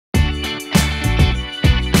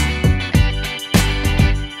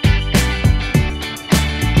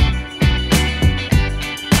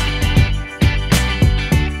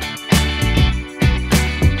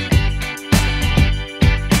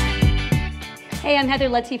Hey, I'm Heather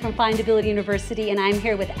Lutzy from Findability University, and I'm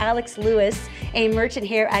here with Alex Lewis, a merchant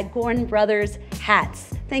here at Goorin Brothers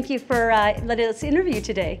Hats. Thank you for letting us interview you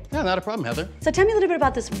today. Yeah, not a problem, Heather. So tell me a little bit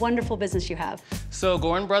about this wonderful business you have. So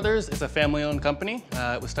Goorin Brothers is a family-owned company.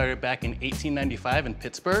 It was started back in 1895 in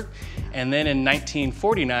Pittsburgh, and then in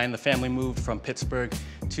 1949, the family moved from Pittsburgh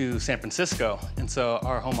to San Francisco, and so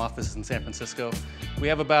our home office is in San Francisco. We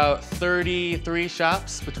have about 33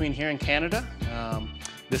 shops between here and Canada.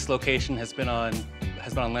 This location has been on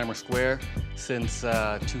Larimer Square since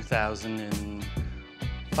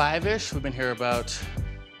 2005-ish. We've been here about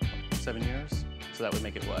 7 years, so that would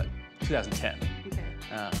make it what? 2010. Okay.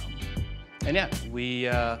 And yeah, we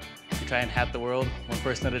try and hat the world one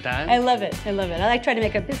person at a time. I love it. I love it. I like trying to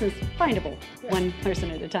make a business findable, one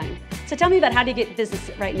person at a time. So tell me about how do you get business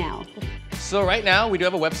right now? So right now we do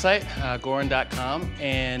have a website, Goorin.com,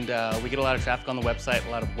 and we get a lot of traffic on the website,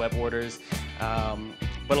 a lot of web orders.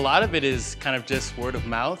 But a lot of it is kind of just word of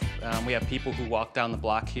mouth. We have people who walk down the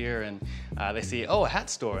block here and they see, oh, a hat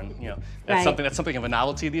store, and that's something of a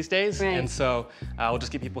novelty these days. Right. And so we'll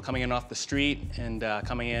just get people coming in off the street and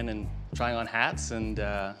coming in and trying on hats, and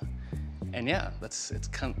yeah, it's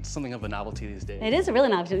kind of something of a novelty these days. It is a really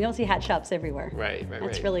novelty. You don't see hat shops everywhere. Right.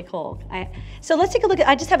 That's really cool. So let's take a look at,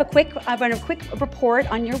 I just have a quick report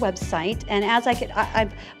on your website, and I'm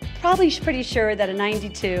probably pretty sure that a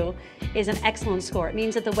 92 is an excellent score. It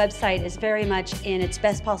means that the website is very much in its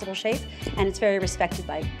best possible shape, and it's very respected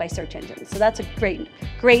by search engines. So that's a great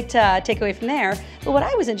takeaway from there. But what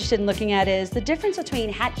I was interested in looking at is the difference between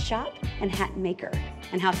hat shop and hat maker,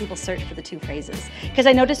 and how people search for the two phrases. Because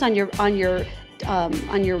I noticed on your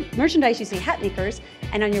merchandise you say hat makers,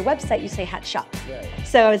 and on your website you say hat shop. Right.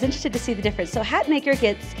 So I was interested to see the difference. So hat maker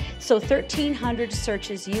gets 1,300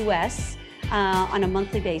 searches US on a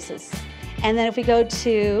monthly basis. And then if we go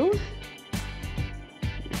to,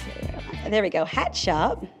 there we go, hat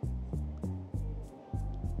shop,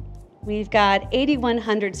 we've got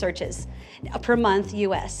 8,100 searches per month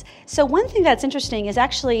US. So one thing that's interesting is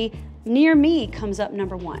actually near me comes up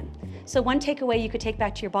 #1. So one takeaway you could take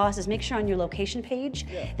back to your boss is make sure on your location page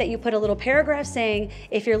that you put a little paragraph saying,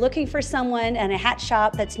 if you're looking for someone and a hat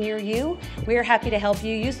shop that's near you, we're happy to help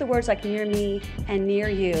you. Use the words like near me and near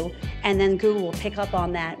you, and then Google will pick up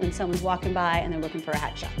on that when someone's walking by and they're looking for a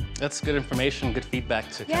hat shop. That's good information, good feedback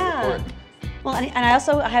to kind of report. Well, and I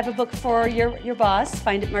also have a book for your boss,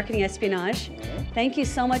 Find It Marketing Espionage. Thank you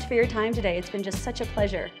so much for your time today. It's been just such a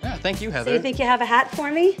pleasure. Yeah, thank you, Heather. So you think you have a hat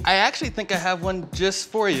for me? I actually think I have one just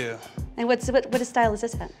for you. And what style is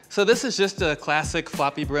this hat? So this is just a classic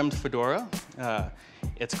floppy brimmed fedora.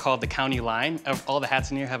 It's called the County Line. All the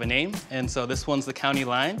hats in here have a name, and so this one's the County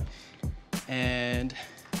Line, and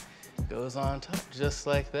it goes on top just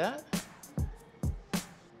like that.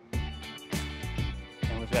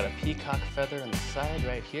 And we've got a peacock feather on the side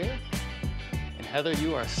right here. And Heather,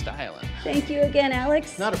 you are styling. Thank you again,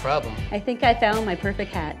 Alex. Not a problem. I think I found my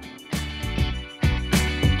perfect hat.